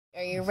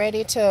Are you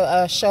ready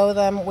to show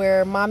them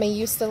where Mommy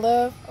used to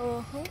live?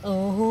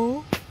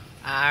 All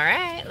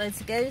right,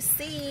 let's go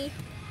see.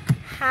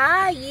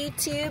 Hi,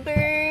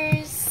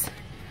 YouTubers.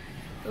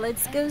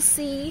 Let's go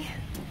see.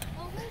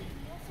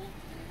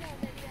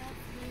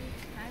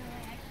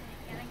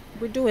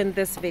 We're doing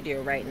this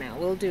video right now.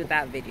 We'll do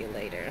that video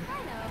later.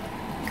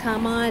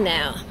 Come on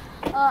now.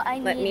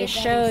 Let me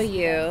show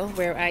you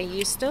where I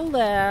used to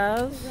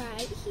live.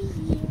 Right here.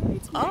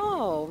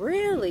 Oh,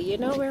 really? You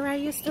know where I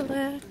used to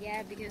live?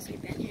 Yeah, because we've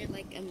been here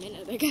like a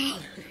minute ago.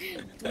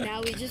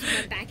 Now we just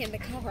went back in the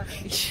car.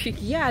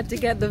 Yeah, to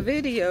get the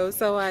video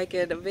so I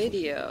get a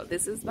video.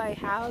 This is my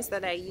house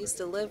that I used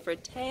to live for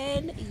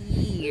 10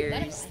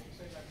 years.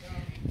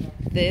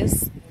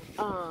 This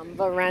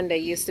veranda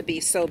used to be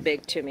so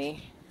big to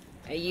me.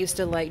 I used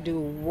to like do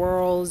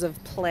worlds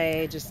of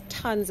play, just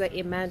tons of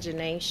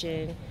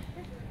imagination.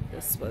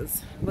 This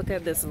was, look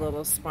at this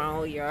little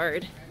small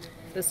yard.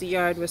 This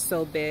yard was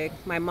so big.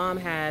 My mom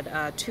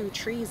had 2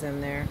 trees in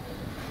there.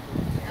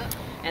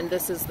 And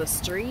this is the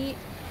street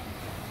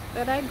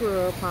that I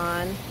grew up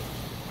on.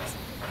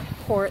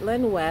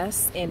 Portland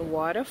West in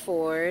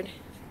Waterford.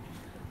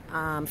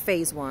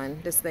 Phase 1.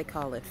 This they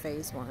call it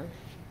Phase 1.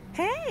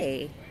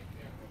 Hey!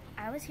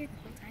 I was here the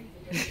whole time.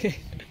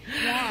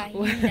 Yeah,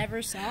 you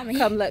never saw me.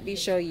 Come let me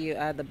show you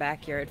the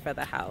backyard for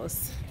the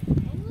house.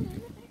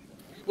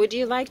 Would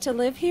you like to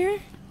live here?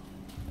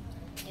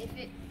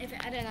 If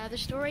it had another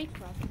story,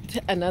 probably.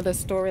 Another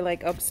story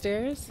like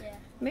upstairs? Yeah.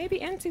 Maybe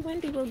Auntie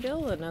Wendy will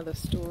build another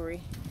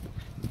story.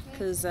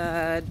 Because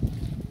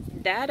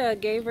Dada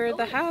gave her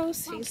the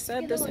house. He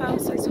said this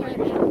house is hers.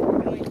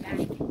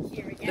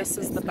 This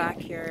is the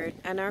backyard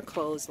and our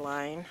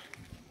clothesline.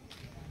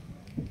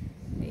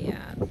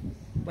 Yeah.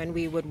 When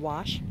we would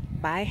wash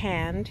by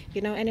hand.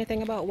 You know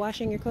anything about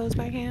washing your clothes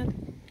by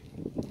hand?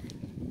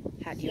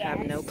 You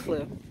have no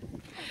clue.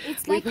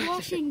 It's like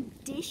washing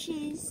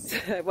dishes.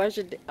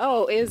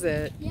 Oh, is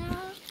it? Yeah.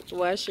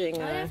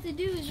 Washing. All you have to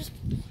do is just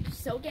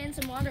soak it in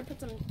some water, put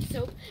some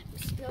soap,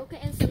 soak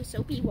it in some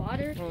soapy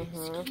water,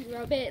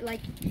 rub it like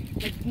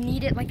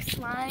knead it like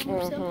slime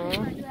or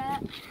something like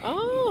that.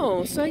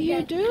 Oh, so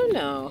you do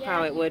know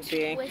how it would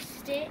be.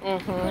 Twist it,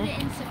 put it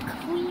in some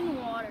clean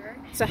water,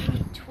 so,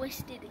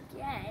 twist it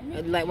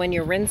again. Like when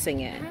you're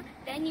rinsing it.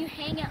 Then you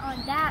hang it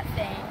on that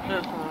thing.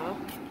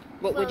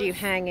 What would you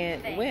hang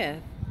it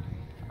with?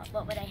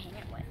 What would I hang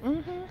it with?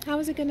 How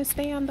is it going to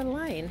stay on the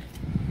line?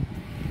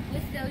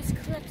 With those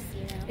clips,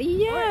 you know.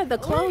 Yeah, the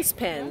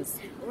clothespins.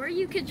 Or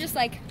you could just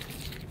like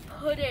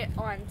put it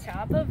on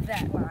top of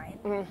that line.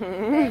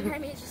 And I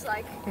mean, it's just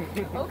like,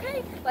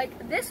 okay,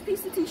 like this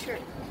piece of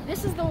t-shirt,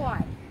 this is the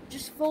line.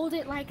 Just fold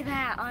it like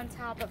that on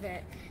top of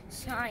it.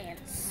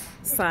 Science.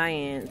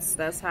 Science.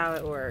 That's how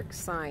it works.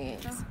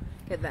 Science.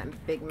 Look at that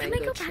big mango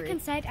tree. Can I go back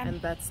inside?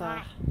 And that's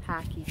a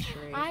hacky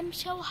tree. I'm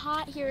so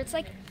hot here. It's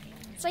like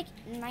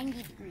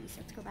 90 degrees.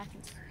 Let's go back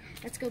and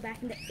let's go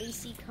back in the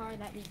AC car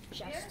that we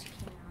just came out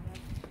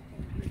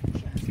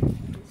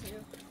of.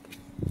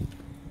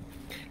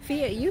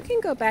 Fia, you can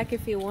go back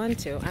if you want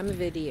to. I'm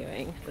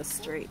videoing the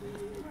street.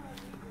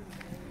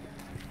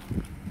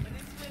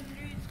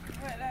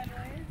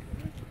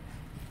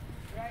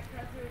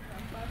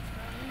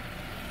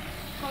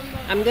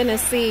 I'm gonna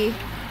see.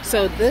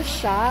 So this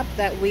shop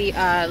that we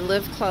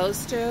live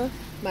close to,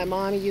 my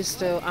mom used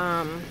to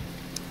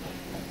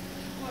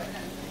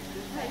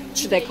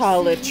they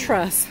call it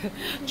trust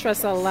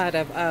a lot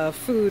of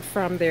food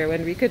from there.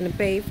 When we couldn't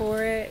pay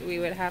for it, we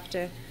would have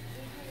to.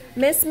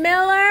 Miss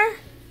Miller.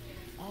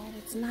 Oh,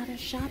 it's not a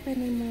shop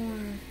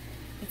anymore.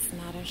 It's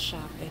not a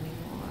shop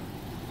anymore.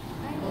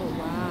 Oh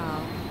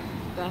wow,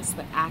 that's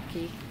the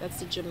ackee. That's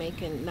the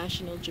Jamaican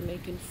national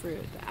Jamaican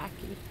fruit, the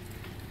ackee.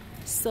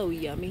 So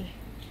yummy.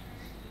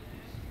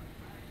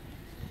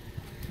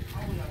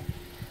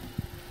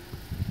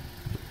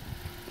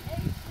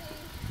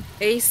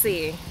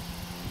 AC.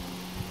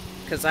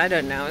 Because I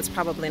don't know, it's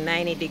probably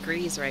 90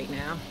 degrees right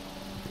now.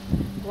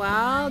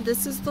 Well,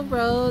 this is the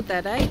road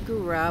that I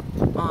grew up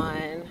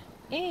on,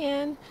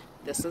 and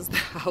this is the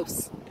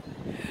house.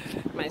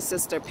 My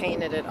sister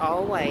painted it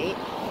all white.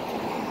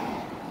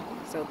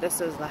 So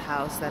this is the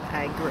house that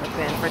I grew up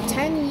in. For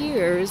 10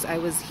 years, I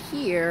was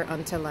here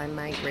until I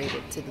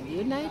migrated to the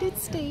United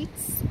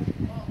States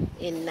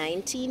in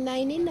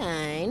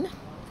 1999.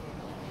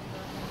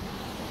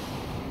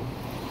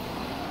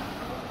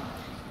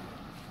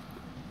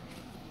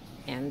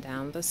 And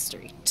down the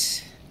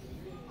street.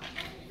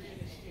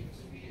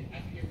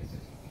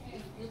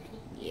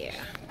 Yeah.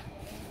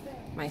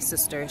 My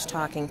sister is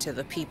talking to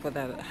the people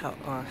that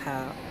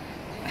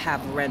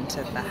have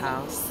rented the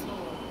house.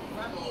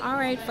 All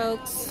right,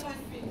 folks.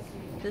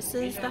 This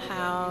is the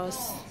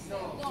house.